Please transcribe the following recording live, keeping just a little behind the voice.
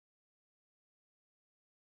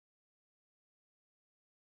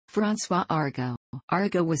François Arago.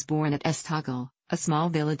 Arago was born at Estagel, a small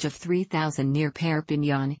village of 3,000 near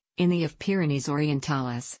Perpignan, in the of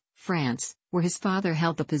Pyrénées-Orientales, France, where his father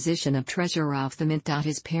held the position of treasurer of the mint.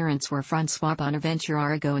 His parents were François Bonaventure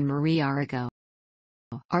Arago and Marie Arago.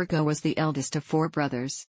 Arago was the eldest of 4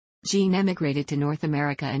 brothers. Jean emigrated to North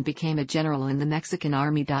America and became a general in the Mexican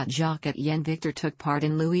army. Jacques Étienne Victor took part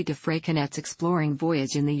in Louis de Freycinet's exploring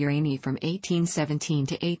voyage in the Uranie from 1817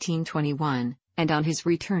 to 1821, and on his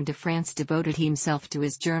return to France devoted himself to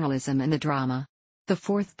his journalism and the drama. The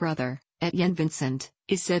 4th brother, Étienne Vincent,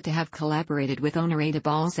 is said to have collaborated with Honoré de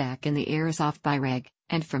Balzac in the Heiress of Birague,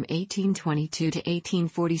 and from 1822 to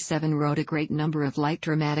 1847 wrote a great number of light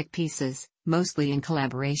dramatic pieces, mostly in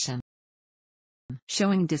collaboration.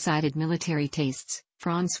 Showing decided military tastes,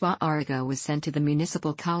 François Arago was sent to the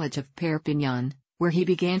Municipal College of Perpignan, where he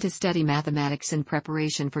began to study mathematics in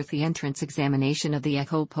preparation for the entrance examination of the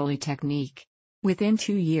École Polytechnique. Within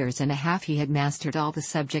 2 years and a half he had mastered all the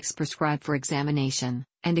subjects prescribed for examination,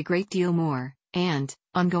 and a great deal more, and,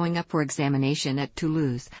 on going up for examination at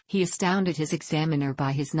Toulouse, he astounded his examiner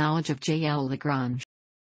by his knowledge of J.L. Lagrange.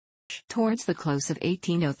 Towards the close of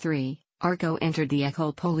 1803, Arago entered the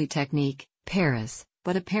École Polytechnique, Paris,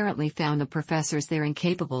 but apparently found the professors there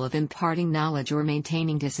incapable of imparting knowledge or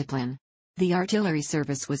maintaining discipline. The artillery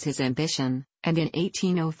service was his ambition, and in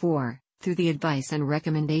 1804, through the advice and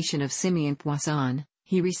recommendation of Simeon Poisson,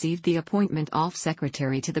 he received the appointment of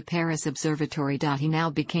secretary to the Paris Observatory. He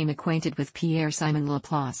now became acquainted with Pierre-Simon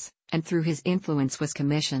Laplace, and through his influence was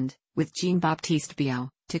commissioned, with Jean-Baptiste Biot,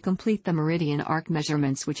 to complete the meridian arc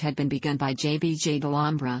measurements which had been begun by J.B.J.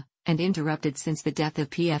 Delambre, and interrupted since the death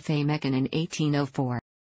of P.F.A. Meccan in 1804.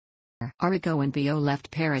 Arago and Biot left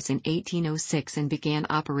Paris in 1806 and began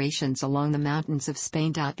operations along the mountains of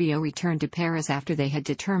Spain. Biot returned to Paris after they had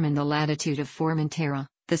determined the latitude of Formentera,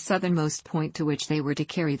 the southernmost point to which they were to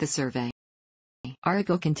carry the survey.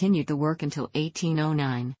 Arago continued the work until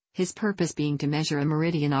 1809, his purpose being to measure a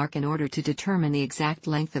meridian arc in order to determine the exact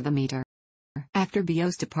length of a meter. After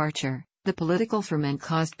Biot's departure, the political ferment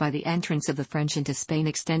caused by the entrance of the French into Spain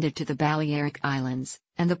extended to the Balearic Islands,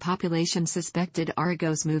 and the population suspected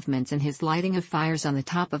Arago's movements and his lighting of fires on the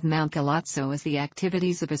top of Mount Galazzo as the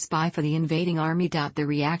activities of a spy for the invading army. The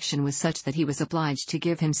reaction was such that he was obliged to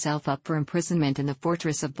give himself up for imprisonment in the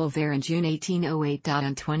fortress of Beauvais in June 1808.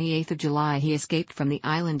 On 28 July he escaped from the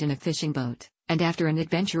island in a fishing boat, and after an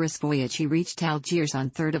adventurous voyage he reached Algiers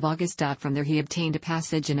on 3 August. From there he obtained a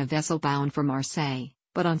passage in a vessel bound for Marseille.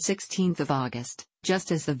 But on 16 August,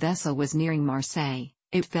 just as the vessel was nearing Marseille,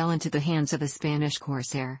 it fell into the hands of a Spanish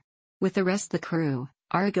corsair. With the rest of the crew,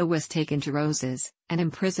 Arago was taken to Roses, and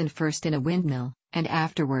imprisoned first in a windmill, and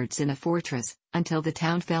afterwards in a fortress, until the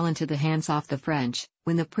town fell into the hands of the French,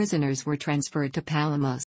 when the prisoners were transferred to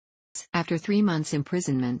Palamos. After 3 months'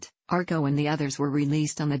 imprisonment, Arago and the others were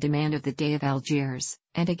released on the demand of the Dey of Algiers,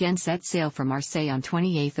 and again set sail for Marseille on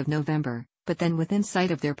 28 November. But then within sight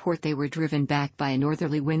of their port they were driven back by a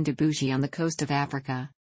northerly wind to Bougie on the coast of Africa.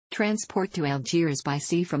 Transport to Algiers by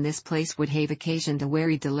sea from this place would have occasioned a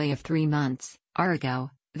weary delay of 3 months. Arago,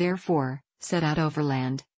 therefore, set out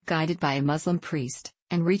overland, guided by a Muslim priest,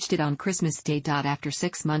 and reached it on Christmas Day. After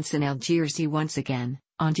 6 months in Algiers he once again,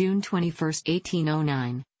 on June 21,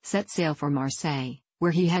 1809, set sail for Marseille,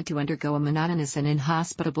 where he had to undergo a monotonous and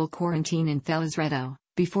inhospitable quarantine in Felizredo,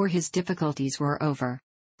 before his difficulties were over.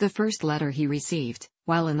 The first letter he received,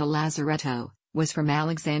 while in the lazaretto, was from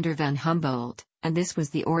Alexander van Humboldt, and this was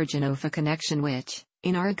the origin of a connection which,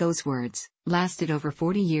 in Arago's words, lasted over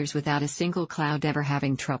 40 years without a single cloud ever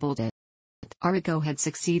having troubled it. Arago had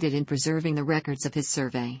succeeded in preserving the records of his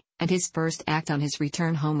survey, and his first act on his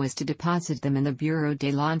return home was to deposit them in the Bureau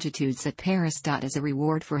des Longitudes at Paris. As a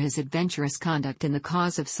reward for his adventurous conduct in the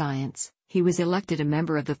cause of science, he was elected a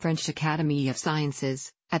member of the French Academy of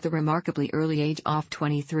Sciences, at the remarkably early age of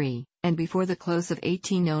 23, and before the close of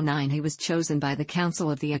 1809 he was chosen by the Council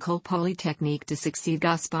of the École Polytechnique to succeed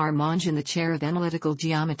Gaspard Monge in the chair of analytical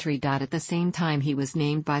geometry. At the same time he was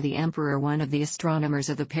named by the Emperor one of the astronomers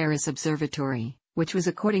of the Paris Observatory, which was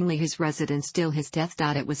accordingly his residence till his death.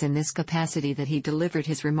 It was in this capacity that he delivered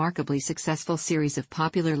his remarkably successful series of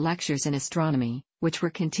popular lectures in astronomy, which were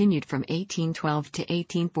continued from 1812 to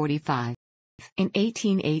 1845. In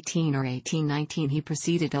 1818 or 1819 he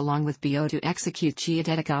proceeded along with Biot to execute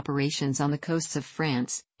geodetic operations on the coasts of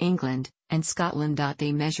France, England, and Scotland.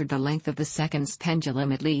 They measured the length of the seconds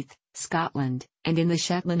pendulum at Leith, Scotland, and in the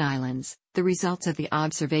Shetland Islands, the results of the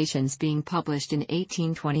observations being published in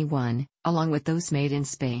 1821, along with those made in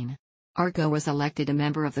Spain. Arago was elected a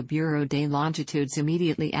member of the Bureau des Longitudes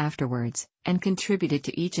immediately afterwards, and contributed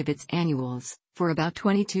to each of its annuals, for about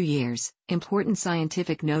 22 years, important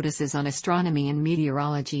scientific notices on astronomy and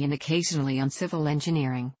meteorology and occasionally on civil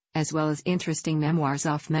engineering, as well as interesting memoirs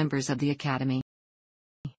of members of the Academy.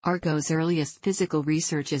 Arago's earliest physical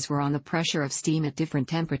researches were on the pressure of steam at different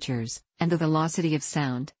temperatures, and the velocity of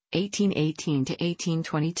sound, 1818 to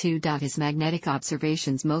 1822. His magnetic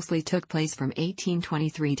observations mostly took place from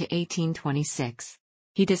 1823 to 1826.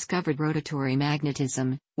 He discovered rotatory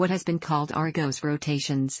magnetism, what has been called Arago's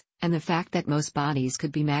rotations, and the fact that most bodies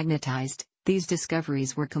could be magnetized. These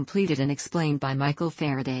discoveries were completed and explained by Michael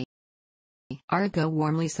Faraday. Arago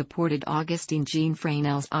warmly supported Augustin-Jean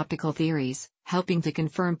Fresnel's optical theories, helping to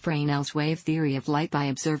confirm Fresnel's wave theory of light by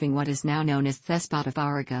observing what is now known as thespot of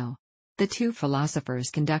Arago. The two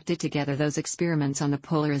philosophers conducted together those experiments on the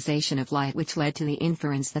polarization of light which led to the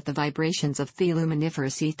inference that the vibrations of the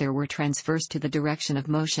luminiferous ether were transverse to the direction of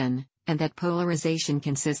motion, and that polarization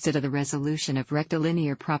consisted of the resolution of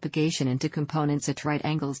rectilinear propagation into components at right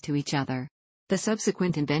angles to each other. The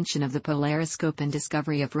subsequent invention of the polariscope and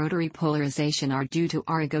discovery of rotary polarization are due to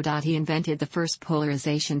Arago. He invented the first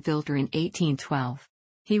polarization filter in 1812.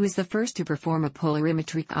 He was the first to perform a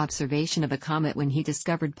polarimetric observation of a comet when he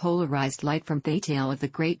discovered polarized light from the tail of the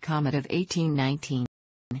Great Comet of 1819.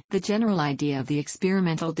 The general idea of the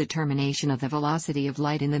experimental determination of the velocity of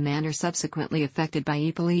light in the manner subsequently effected by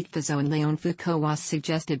Hippolyte Fizeau and Léon Foucault was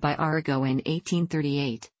suggested by Arago in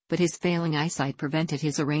 1838. But his failing eyesight prevented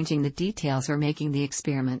his arranging the details or making the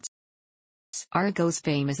experiments. Arago's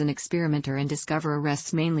fame as an experimenter and discoverer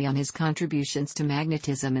rests mainly on his contributions to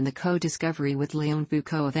magnetism and the co-discovery with Léon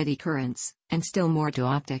Foucault of eddy currents, and still more to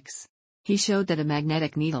optics. He showed that a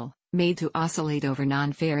magnetic needle, made to oscillate over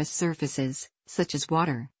non-ferrous surfaces, such as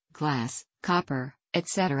water, glass, copper,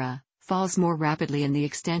 etc., falls more rapidly in the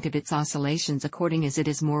extent of its oscillations according as it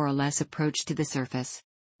is more or less approached to the surface.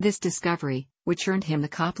 This discovery, which earned him the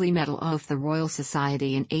Copley Medal of the Royal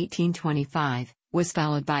Society in 1825, was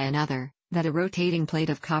followed by another, that a rotating plate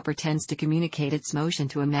of copper tends to communicate its motion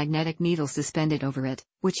to a magnetic needle suspended over it,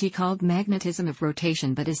 which he called magnetism of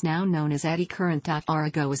rotation but is now known as eddy current.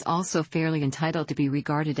 Arago is also fairly entitled to be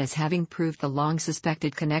regarded as having proved the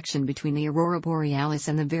long-suspected connection between the aurora borealis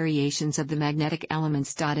and the variations of the magnetic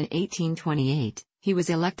elements. In 1828, he was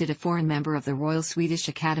elected a foreign member of the Royal Swedish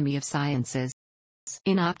Academy of Sciences.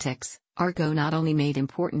 In optics, Arago not only made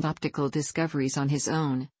important optical discoveries on his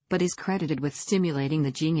own, but is credited with stimulating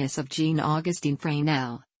the genius of Jean-Augustin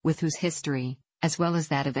Fresnel, with whose history, as well as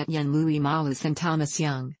that of Étienne Louis Malus and Thomas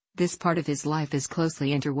Young, this part of his life is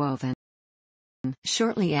closely interwoven.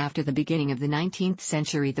 Shortly after the beginning of the 19th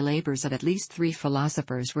century, the labors of at least three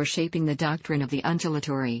philosophers were shaping the doctrine of the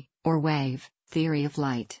undulatory, or wave, theory of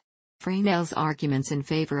light. Fresnel's arguments in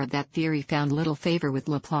favor of that theory found little favor with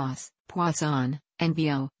Laplace, Poisson, and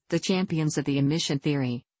Biot, the champions of the emission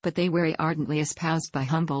theory, but they were ardently espoused by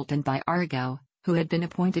Humboldt and by Arago, who had been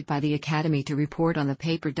appointed by the Academy to report on the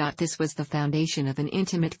paper. This was the foundation of an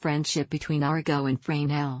intimate friendship between Arago and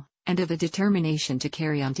Fresnel, and of a determination to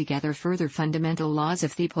carry on together further fundamental laws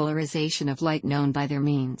of the polarization of light known by their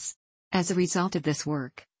means. As a result of this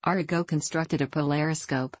work, Arago constructed a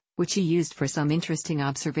polariscope, which he used for some interesting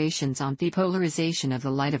observations on the polarization of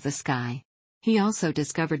the light of the sky. He also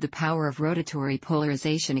discovered the power of rotatory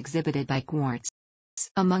polarization exhibited by quartz.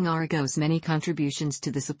 Among Arago's many contributions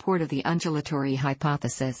to the support of the undulatory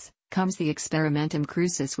hypothesis, comes the experimentum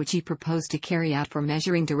crucis which he proposed to carry out for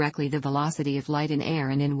measuring directly the velocity of light in air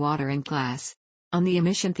and in water and glass. On the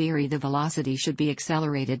emission theory, the velocity should be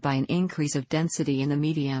accelerated by an increase of density in the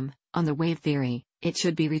medium; on the wave theory, it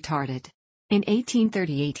should be retarded. In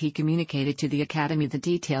 1838 he communicated to the Academy the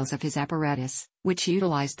details of his apparatus, which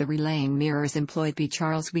utilized the relaying mirrors employed by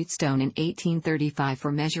Charles Wheatstone in 1835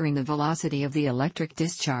 for measuring the velocity of the electric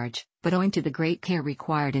discharge, but owing to the great care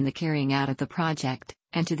required in the carrying out of the project,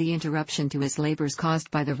 and to the interruption to his labors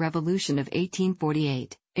caused by the Revolution of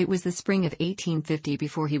 1848, it was the spring of 1850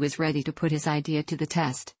 before he was ready to put his idea to the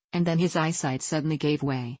test, and then his eyesight suddenly gave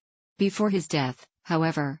way. Before his death,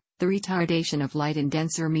 however, the retardation of light in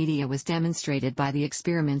denser media was demonstrated by the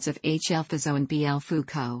experiments of H. L. Fizeau and B. L.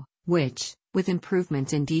 Foucault, which, with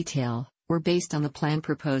improvements in detail, were based on the plan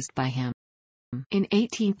proposed by him. In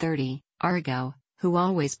 1830, Arago, who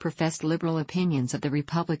always professed liberal opinions of the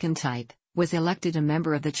Republican type, was elected a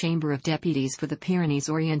member of the Chamber of Deputies for the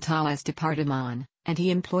Pyrénées-Orientales department, and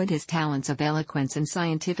he employed his talents of eloquence and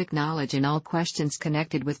scientific knowledge in all questions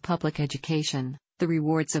connected with public education, the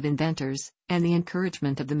rewards of inventors, and the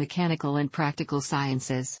encouragement of the mechanical and practical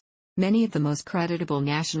sciences. Many of the most creditable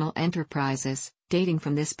national enterprises, dating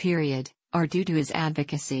from this period, are due to his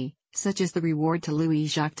advocacy, such as the reward to Louis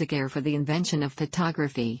Jacques Daguerre for the invention of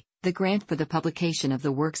photography, the grant for the publication of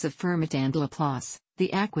the works of Fermat and Laplace,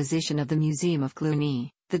 the acquisition of the Museum of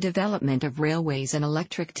Cluny, the development of railways and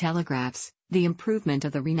electric telegraphs, the improvement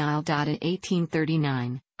of the Rhine. In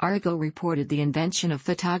 1839, Arago reported the invention of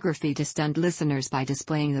photography to stunned listeners by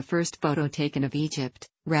displaying the first photo taken of Egypt,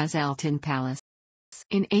 Ras El Tin Palace.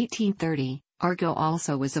 In 1830, Arago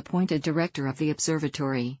also was appointed director of the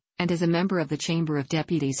observatory, and as a member of the Chamber of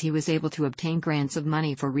Deputies he was able to obtain grants of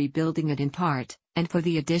money for rebuilding it in part, and for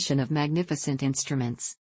the addition of magnificent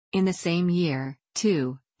instruments. In the same year,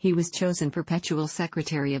 too, he was chosen perpetual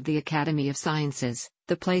secretary of the Academy of Sciences,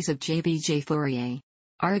 the place of J.B.J. Fourier.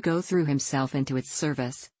 Arago threw himself into its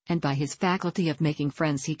service, and by his faculty of making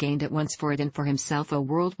friends he gained at once for it and for himself a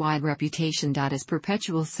worldwide reputation. As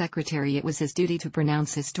perpetual secretary it was his duty to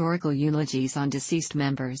pronounce historical eulogies on deceased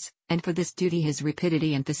members, and for this duty his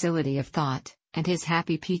rapidity and facility of thought, and his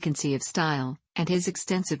happy piquancy of style, and his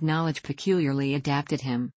extensive knowledge peculiarly adapted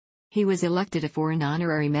him. He was elected a foreign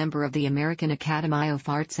honorary member of the American Academy of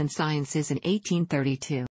Arts and Sciences in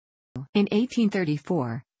 1832. In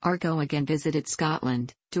 1834, Arago again visited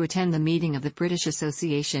Scotland, to attend the meeting of the British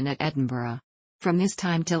Association at Edinburgh. From this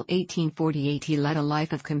time till 1848 he led a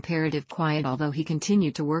life of comparative quiet, although he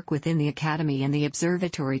continued to work within the Academy and the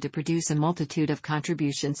Observatory to produce a multitude of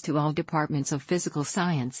contributions to all departments of physical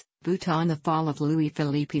science. On the fall of Louis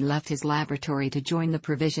Philippe he left his laboratory to join the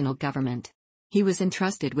provisional government. He was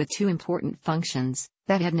entrusted with two important functions,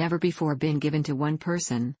 that had never before been given to one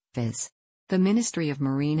person, viz. the Ministry of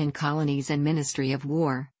Marine and Colonies and Ministry of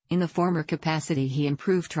War. In the former capacity he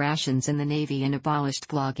improved rations in the Navy and abolished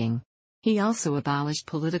flogging. He also abolished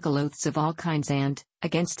political oaths of all kinds and,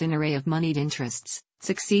 against an array of moneyed interests,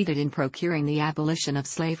 succeeded in procuring the abolition of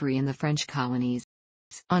slavery in the French colonies.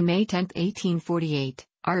 On May 10, 1848,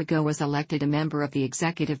 Arago was elected a member of the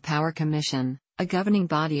Executive Power Commission, a governing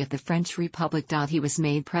body of the French Republic. He was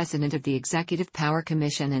made president of the Executive Power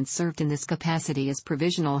Commission and served in this capacity as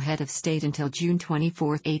provisional head of state until June 24,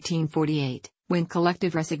 1848. When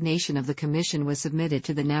collective resignation of the Commission was submitted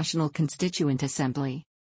to the National Constituent Assembly.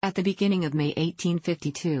 At the beginning of May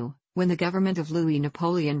 1852, when the government of Louis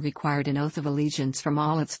Napoleon required an oath of allegiance from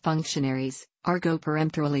all its functionaries, Arago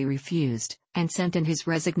peremptorily refused, and sent in his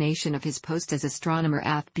resignation of his post as astronomer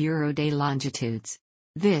at Bureau des Longitudes.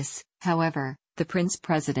 This, however, the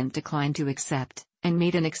Prince-President declined to accept, and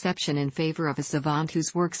made an exception in favor of a savant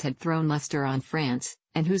whose works had thrown luster on France,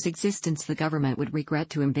 and whose existence the government would regret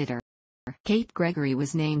to embitter. Cape Gregory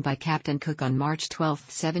was named by Captain Cook on March 12,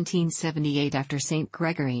 1778 after Saint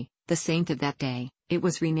Gregory, the saint of that day. It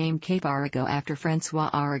was renamed Cape Arago after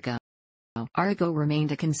François Arago. Arago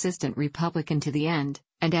remained a consistent Republican to the end,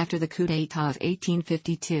 and after the coup d'état of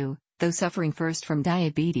 1852, though suffering first from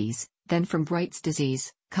diabetes, then from Bright's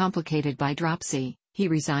disease, complicated by dropsy, he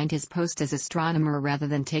resigned his post as astronomer rather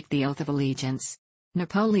than take the oath of allegiance.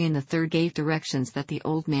 Napoleon III gave directions that the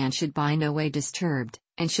old man should by no way disturbed,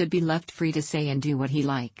 and should be left free to say and do what he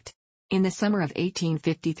liked. In the summer of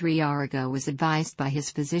 1853 Arago was advised by his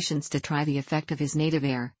physicians to try the effect of his native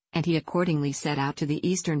air, and he accordingly set out to the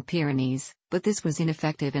eastern Pyrenees, but this was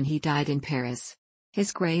ineffective and he died in Paris.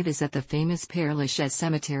 His grave is at the famous Père Lachaise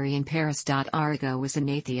cemetery in Paris. Arago was an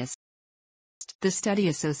atheist. The Study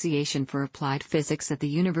Association for Applied Physics at the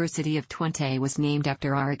University of Twente was named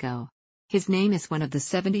after Arago. His name is one of the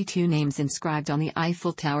 72 names inscribed on the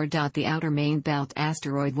Eiffel Tower. The outer main belt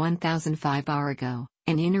asteroid 1005 Arago,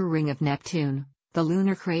 an inner ring of Neptune, the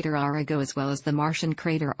lunar crater Arago as well as the Martian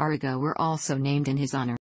crater Arago were also named in his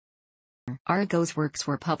honor. Arago's works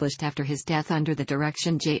were published after his death under the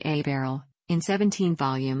direction J.A. Barrel, in 17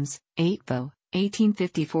 volumes, 8 vo.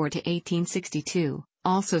 1854 to 1862,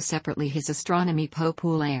 also separately his Astronomie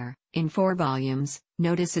populaire, in 4 volumes,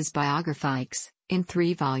 Notices biographiques, in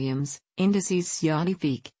 3 volumes, Indices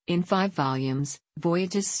scientifiques, in 5 volumes,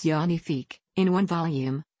 Voyages scientifiques, in 1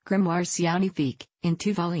 volume, Grimoires scientifiques, in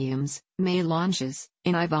 2 volumes, Mélanges,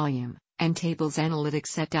 in I volume, and Tables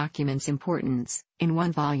analytiques et documents importants, in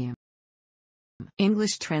 1 volume.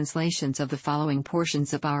 English translations of the following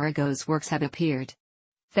portions of Arago's works have appeared.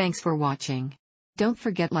 Thanks for watching. Don't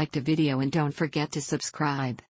forget like the video and don't forget to subscribe.